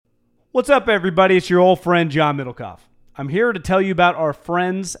What's up, everybody? It's your old friend, John Middlecoff. I'm here to tell you about our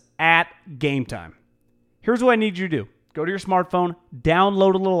friends at Game Time. Here's what I need you to do. Go to your smartphone,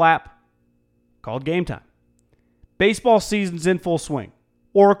 download a little app called Game Time. Baseball season's in full swing.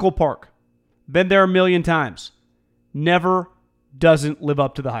 Oracle Park. Been there a million times. Never doesn't live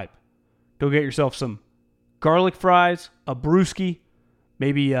up to the hype. Go get yourself some garlic fries, a brewski,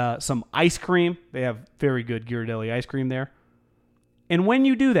 maybe some ice cream. They have very good Ghirardelli ice cream there. And when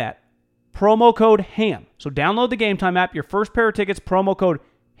you do that, promo code HAM. So download the Game Time app. Your first pair of tickets, promo code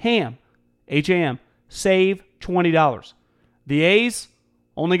HAM, H-A-M, save $20. The A's,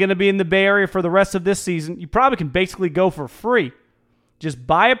 only going to be in the Bay Area for the rest of this season. You probably can basically go for free. Just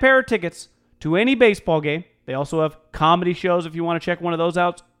buy a pair of tickets to any baseball game. They also have comedy shows if you want to check one of those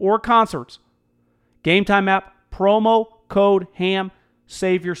out, or concerts. Game Time app, promo code HAM,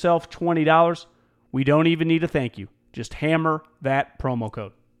 save yourself $20. We don't even need a thank you. Just hammer that promo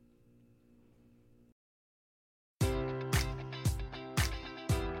code.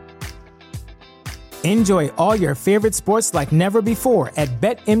 Enjoy all your favorite sports like never before at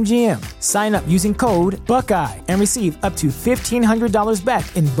BetMGM. Sign up using code Buckeye and receive up to $1,500 back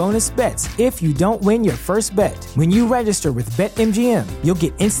in bonus bets if you don't win your first bet. When you register with BetMGM, you'll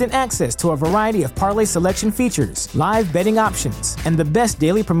get instant access to a variety of parlay selection features, live betting options, and the best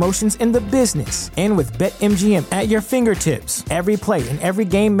daily promotions in the business. And with BetMGM at your fingertips, every play and every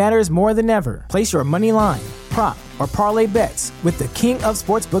game matters more than ever. Place your money line, prop, or parlay bets with the king of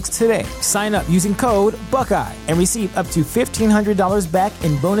sportsbooks today. Sign up using code Buckeye and receive up to $1,500 back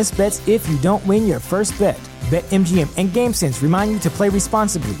in bonus bets if you don't win your first bet. BetMGM and GameSense remind you to play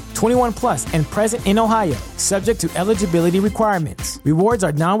responsibly. 21 plus and present in Ohio, subject to eligibility requirements. Rewards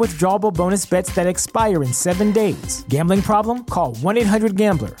are non-withdrawable bonus bets that expire in 7 days. Gambling problem? Call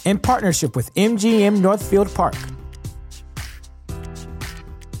 1-800-GAMBLER. In partnership with MGM Northfield Park.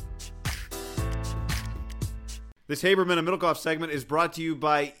 This Haberman and Middlecoff segment is brought to you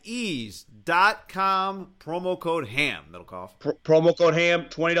by ease.com, promo code HAM, Middlecoff. Promo code HAM,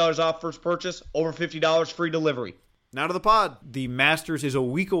 $20 off first purchase, over $50 free delivery. Now to the pod. The Masters is a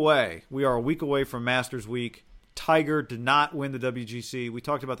week away. We are a week away from Masters Week. Tiger did not win the WGC. We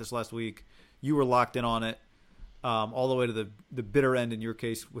talked about this last week. You were locked in on it all the way to the bitter end in your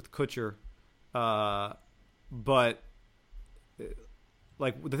case with Kuchar. But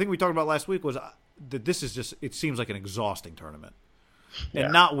like the thing we talked about last week was that this is just, it seems like an exhausting tournament.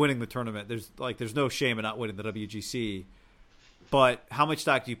 And not winning the tournament, there's no shame in not winning the WGC. But how much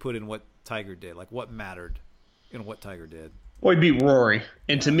stock do you put in what Tiger did? Like what mattered in what Tiger did? Well, he beat Rory.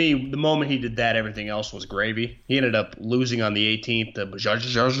 And to me, the moment he did that, everything else was gravy. He ended up losing on the 18th to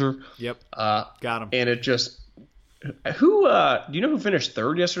Bajaj. Yep. Got him. And it just, do you know who finished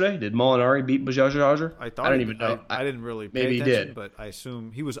third yesterday? Did Molinari beat Bajaj? I don't even know. I didn't really pay maybe attention, he did. But I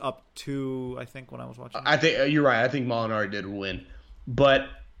assume he was up 2, I think, when I was watching. I think you're right. I think Molinari did win. But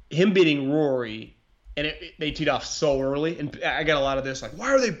him beating Rory, and they teed off so early, and I got a lot of this, like, why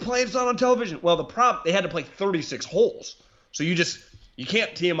are they playing? It's not on television. Well, the problem, they had to play 36 holes. So you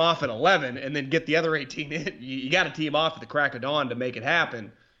can't tee him off at 11 and then get the other 18 in. You got to tee him off at the crack of dawn to make it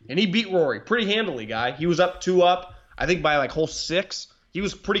happen. And he beat Rory pretty handily, guy. He was up 2 up. I think by like hole 6, he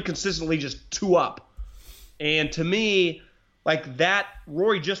was pretty consistently just 2 up. And to me, like that,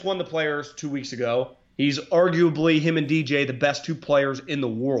 Rory just won the Players 2 weeks ago. He's arguably, him and DJ, the best 2 players in the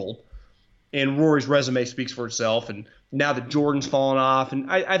world. And Rory's resume speaks for itself. And now that Jordan's fallen off,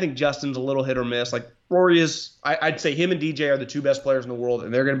 and I think Justin's a little hit or miss. Like Rory is, I'd say him and DJ are the 2 best players in the world,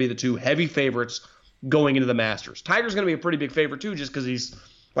 and they're going to be the 2 heavy favorites going into the Masters. Tiger's going to be a pretty big favorite too, just because he's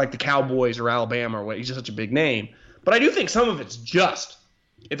like the Cowboys or Alabama or what. He's just such a big name. But I do think some of it's just.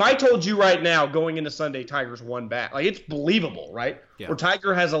 If I told you right now going into Sunday, Tiger's 1 back, like it's believable, right? Yeah. Or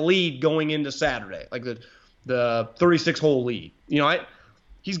Tiger has a lead going into Saturday, like the 36-hole lead. You know,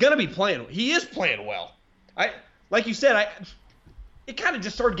 he's going to be playing. He is playing well. Like you said, it kind of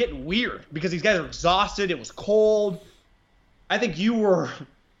just started getting weird because these guys are exhausted. It was cold. I think you were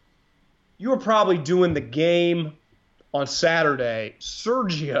probably doing the game on Saturday.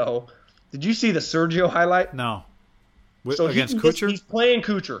 Sergio, did you see the Sergio highlight? No. So against Kuchar? He's playing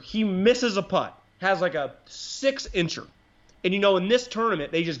Kuchar. He misses a putt. Has like a 6-incher. And, in this tournament,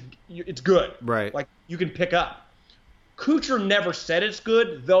 it's good. Right. Like, you can pick up. Kuchar never said it's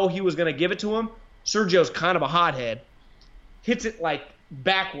good, though he was going to give it to him. Sergio's kind of a hothead. Hits it, like,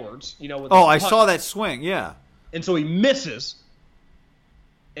 backwards, with I saw that swing, yeah. And so he misses.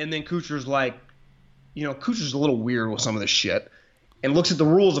 And then Kuchar's like, Kuchar's a little weird with some of this shit. And looks at the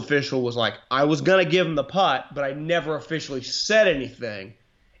rules official, was like, I was going to give him the putt, but I never officially said anything.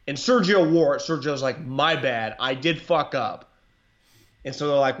 And Sergio wore it. Sergio's like, my bad. I did fuck up. And so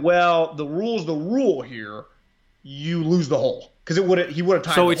they're like, well, the rule here. You lose the hole because he would have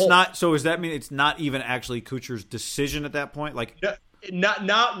tied. So the it's hole. not. So does that mean it's not even actually Kuchar's decision at that point? Like,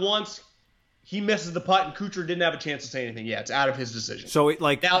 not once he misses the putt and Kuchar didn't have a chance to say anything. Yeah, it's out of his decision. so it,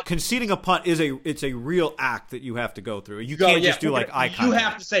 like Now, conceding a punt is a real act that you have to go through. You can't just do like eye contact. You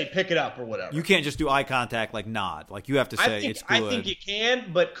have to say pick it up or whatever. You can't just do eye contact like nod. Like you have to say it's good. I think you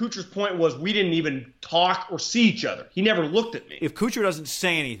can, but Kuchar's point was we didn't even talk or see each other. He never looked at me. If Kuchar doesn't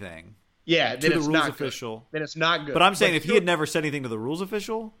say anything, yeah, to then the it's rules not official. good. Then it's not good. But I'm saying if he had never said anything to the rules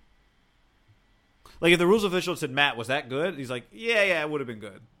official, like if the rules official said, Matt, was that good? He's like, yeah, it would have been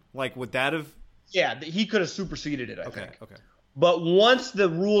good. Like, would that have? Yeah, he could have superseded it, I think. Okay. But once the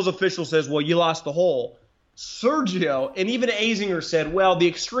rules official says, well, you lost the hole, Sergio and even Azinger said, well, the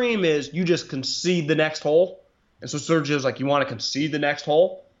extreme is you just concede the next hole. And so Sergio's like, you want to concede the next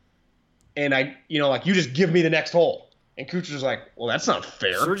hole? And you just give me the next hole. And Kuchar's like, well, that's not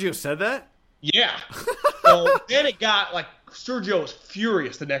fair. Sergio said that? Yeah. So then it got like Sergio was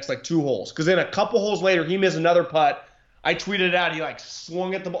furious the next like 2 holes because then a couple holes later he missed another putt. I tweeted it out. He like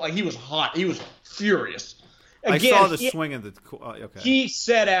swung at the ball. Like he was hot. He was furious. Again, I saw the swing of the. Okay. He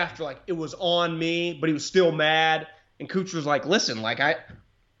said after like it was on me, but he was still mad. And Kuchar was like, listen,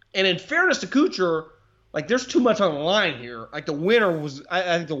 and in fairness to Kuchar, like there's too much on the line here. Like the winner was,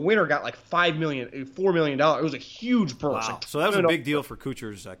 I think the winner got like $4 million. It was a huge purse. Wow. So that was a big deal for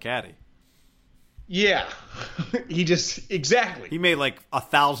Kuchar's caddy. Yeah, exactly. He made like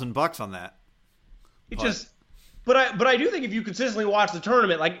 $1,000 on that. But I do think if you consistently watch the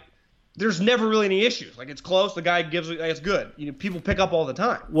tournament, like there's never really any issues. Like it's close. The guy gives it. It's good. People pick up all the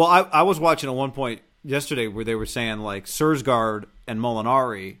time. Well, I was watching at one point yesterday where they were saying like Sørsgaard and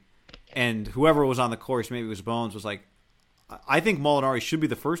Molinari, and whoever was on the course, maybe it was Bones, was like, I think Molinari should be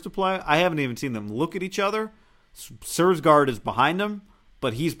the first to play. I haven't even seen them look at each other. Sørsgaard is behind him,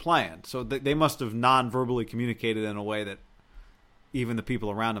 but he's playing. So they must have non-verbally communicated in a way that even the people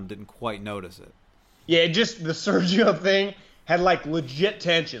around him didn't quite notice it. Yeah, just the Sergio thing had like legit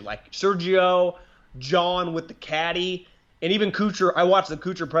tension. Like Sergio, John with the caddy, and even Kuchar. I watched the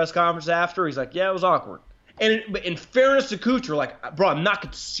Kuchar press conference after. He's like, yeah, it was awkward. But in fairness to Kuchar, like, bro, I'm not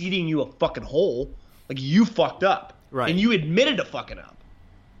conceding you a fucking hole. Like, you fucked up. Right. And you admitted to fucking up.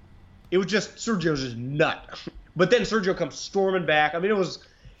 It was just, Sergio's just nut. But then Sergio comes storming back. I mean,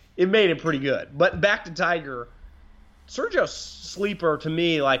 it made it pretty good. But back to Tiger, Sergio's sleeper to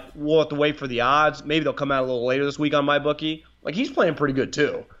me, like, we'll have to wait for the odds. Maybe they'll come out a little later this week on my bookie. Like, he's playing pretty good,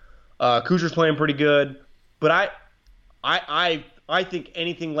 too. Kuchar's playing pretty good. But I think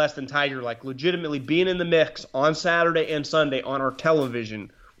anything less than Tiger, like legitimately being in the mix on Saturday and Sunday on our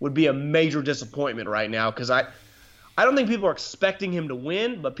television, would be a major disappointment right now because I don't think people are expecting him to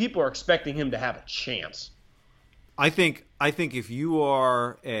win, but people are expecting him to have a chance. I think if you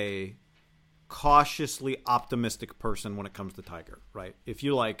are a cautiously optimistic person when it comes to Tiger, right? If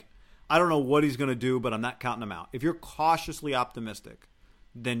you're like, I don't know what he's going to do, but I'm not counting him out. If you're cautiously optimistic,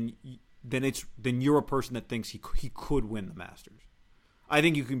 then you're a person that thinks he could win the Masters. I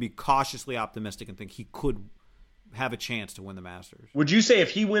think you can be cautiously optimistic and think he could have a chance to win the Masters. Would you say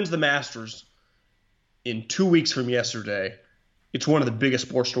if he wins the Masters in 2 weeks from yesterday, it's one of the biggest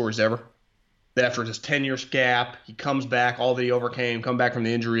sports stories ever? That after his 10 years gap, he comes back, all that he overcame, come back from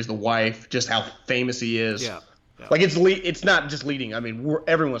the injuries, the wife, just how famous he is. Yeah. Like it's not just leading. I mean,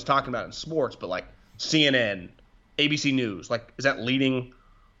 everyone's talking about it in sports, but like CNN, ABC News, like is that leading?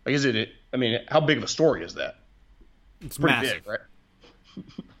 Like is it? I mean, how big of a story is that? It's pretty massive. big, right?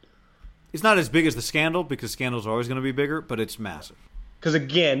 It's not as big as the scandal because scandals are always going to be bigger, but it's massive. Because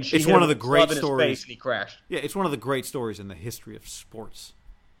again, It's hit one him of the with a great glove in his stories. face and he crashed. Yeah, it's one of the great stories in the history of sports.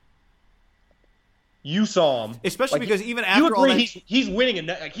 You saw him, Especially like, because even you after all agree that... he's winning.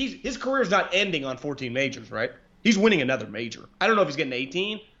 Like his career's not ending on 14 majors, right? He's winning another major. I don't know if he's getting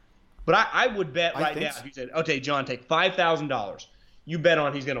 18, but I would bet right now if he said, "Okay, John, take $5,000. You bet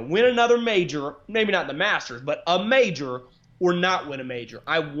on he's going to win another major, maybe not the Masters, but a major." Or not win a major.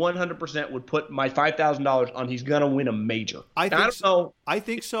 I 100% would put my $5,000 on he's gonna win a major. I don't know. I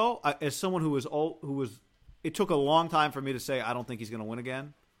think so. As someone who was, it took a long time for me to say I don't think he's gonna win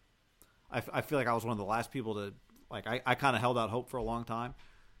again. I feel like I was one of the last people to like. I kind of held out hope for a long time.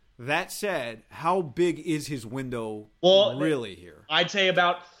 That said, how big is his window really here? I'd say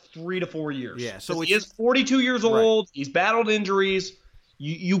about 3 to 4 years. Yeah, so he is 42 years old. Right. He's battled injuries.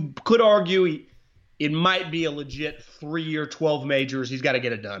 You could argue it might be a legit 3-year, 12 majors. He's got to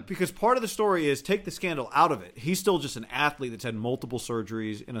get it done. Because part of the story is take the scandal out of it. He's still just an athlete that's had multiple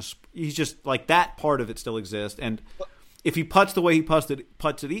surgeries. He's just like that part of it still exists. And if he putts the way he putts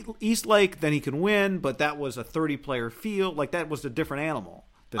at East Lake, then he can win. But that was a 30-player field. Like, that was a different animal.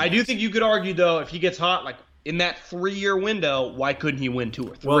 I do think you could argue, though, if he gets hot, like in that 3-year window, why couldn't he win 2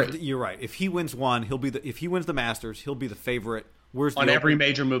 or 3? Well, you're right. If he wins one, if he wins the Masters, he'll be the favorite. Where's the on Open? every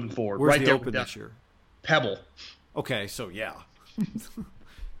major moving forward. Where's right the there Open this year? Pebble. Okay, so yeah.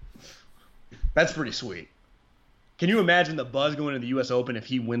 That's pretty sweet. Can you imagine the buzz going to the U.S. Open if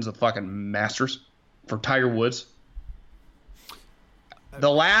he wins the fucking Masters for Tiger Woods?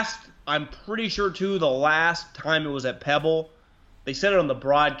 I'm pretty sure, too, the last time it was at Pebble, they said it on the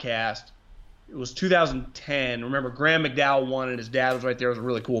broadcast. It was 2010. Remember, Graham McDowell won and his dad was right there. It was a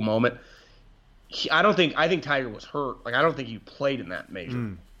really cool moment. I think Tiger was hurt. Like, I don't think he played in that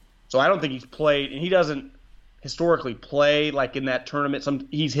major. So I don't think he's played, and he doesn't historically play like in that tournament.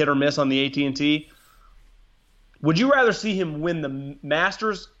 He's hit or miss on the AT&T. Would you rather see him win the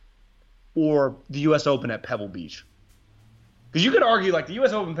Masters or the U.S. Open at Pebble Beach? Because you could argue like the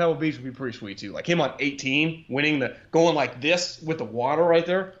U.S. Open Pebble Beach would be pretty sweet too. Like him on 18, going like this with the water right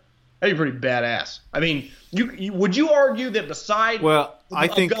there. That'd be pretty badass. I mean, would you argue that beside I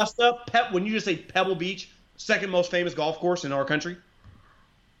think Augusta, when you just say Pebble Beach, second most famous golf course in our country?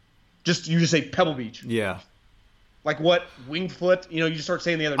 You just say Pebble Beach. Yeah. Like what? Winged Foot? You just start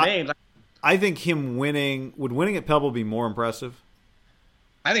saying the other names. I think him winning at Pebble be more impressive.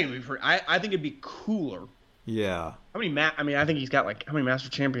 I think it'd be I think it'd be cooler. Yeah. How many? I think he's got like how many Master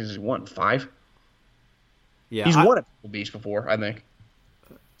Champions has he won? 5. Yeah. He's won at Pebble Beach before, I think.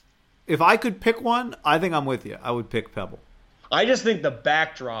 If I could pick one, I think I'm with you. I would pick Pebble. I just think the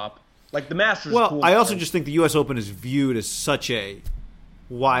backdrop, like the Masters. Well, cool, I also just think the U.S. Open is viewed as such a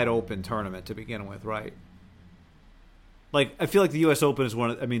wide open tournament to begin with, right? Like, I feel like the U.S. Open is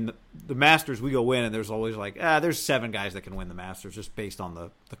one of, the Masters, we go in and there's always like, there's 7 guys that can win the Masters just based on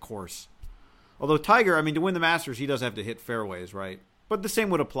the course. Although Tiger, to win the Masters, he does have to hit fairways, right? But the same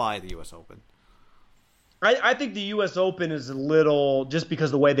would apply to the U.S. Open. I think the U.S. Open is a little, just because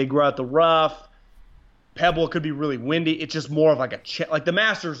of the way they grow out the rough, Pebble could be really windy. It's just more of like like the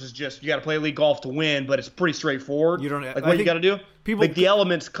Masters is just, you got to play elite golf to win, but it's pretty straightforward. You don't like what you got to do. The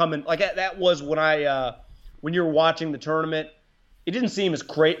elements come in. Like that was when when you were watching the tournament, it didn't seem as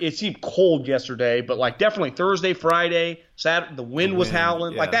crazy. It seemed cold yesterday, but like definitely Thursday, Friday, Saturday, the wind was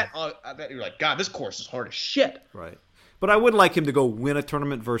howling. Yeah. Like that, you're like, God, this course is hard as shit. Right. But I would like him to go win a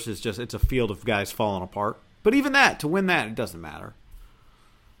tournament versus just it's a field of guys falling apart. But even that, to win that, it doesn't matter.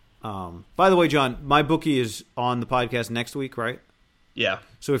 By the way, John, my bookie is on the podcast next week, right? Yeah.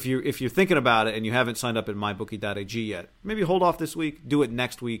 So if you're thinking about it and you haven't signed up at mybookie.ag yet, maybe hold off this week. Do it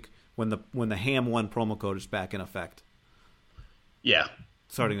next week when the Ham1 promo code is back in effect. Yeah.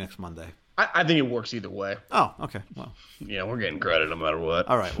 Starting next Monday. I think it works either way. Oh, okay. Well. Yeah, we're getting credit no matter what.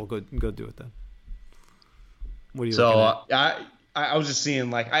 All right, well, go do it then. What are you looking at? I was just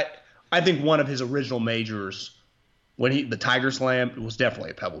seeing, like, I think one of his original majors, when the Tiger Slam, it was definitely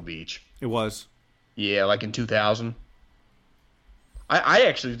at Pebble Beach. It was. Yeah, like in 2000. I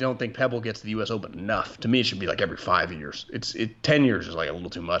actually don't think Pebble gets the U.S. Open enough. To me, it should be like every 5 years. 10 years is like a little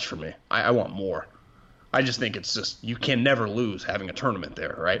too much for me. I want more. I just think it's just, you can never lose having a tournament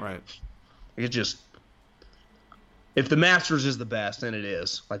there, right? Right. It's just, if the Masters is the best, and it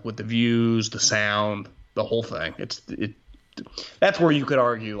is, like with the views, the sound, the whole thing, that's where you could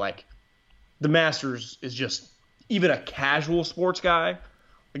argue, like, the Masters is just, even a casual sports guy,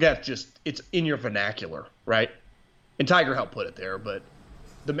 like that's just, it's in your vernacular, right? And Tiger helped put it there, but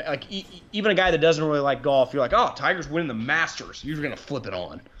even a guy that doesn't really like golf, you're like, oh, Tiger's winning the Masters. You're going to flip it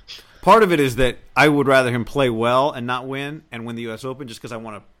on. Part of it is that I would rather him play well and not win and win the U.S. Open just because I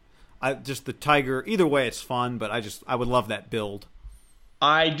want to. Just the Tiger. Either way, it's fun, but I would love that build.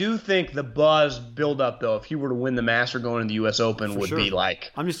 I do think the buzz build up though, if he were to win the Master going to the U.S. Open, would be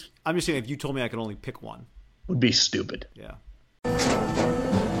like. I'm just saying, if you told me I could only pick one, would be stupid. Yeah.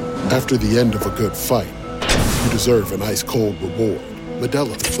 After the end of a good fight, you deserve an ice-cold reward.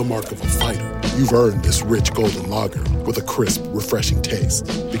 Modelo, the mark of a fighter. You've earned this rich golden lager with a crisp, refreshing taste.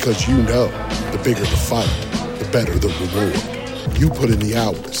 Because you know, the bigger the fight, the better the reward. You put in the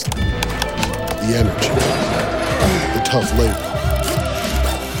hours, the energy, the tough labor.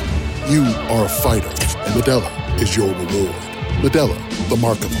 You are a fighter, and Modelo is your reward. Modelo, the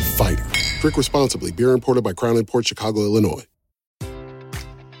mark of a fighter. Drink responsibly. Beer imported by Crown Imports, Chicago, Illinois.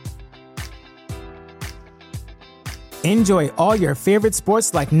 Enjoy all your favorite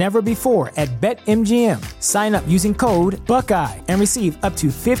sports like never before at BetMGM. Sign up using code Buckeye and receive up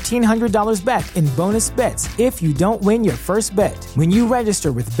to $1,500 back in bonus bets if you don't win your first bet. When you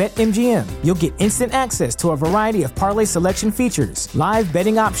register with BetMGM, you'll get instant access to a variety of parlay selection features, live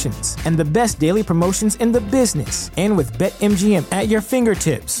betting options, and the best daily promotions in the business. And with BetMGM at your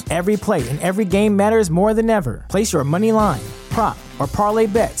fingertips, every play and every game matters more than ever. Place your money line, prop, or parlay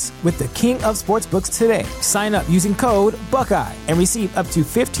bets with the king of sportsbooks today. Sign up using code Buckeye and receive up to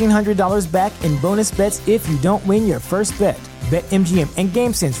 $1,500 back in bonus bets if you don't win your first bet. BetMGM and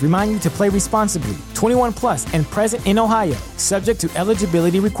GameSense remind you to play responsibly. 21 plus and present in Ohio, subject to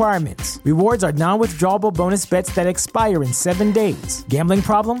eligibility requirements. Rewards are non-withdrawable bonus bets that expire in 7 days. Gambling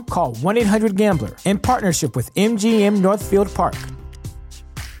problem? Call 1-800-GAMBLER in partnership with MGM Northfield Park.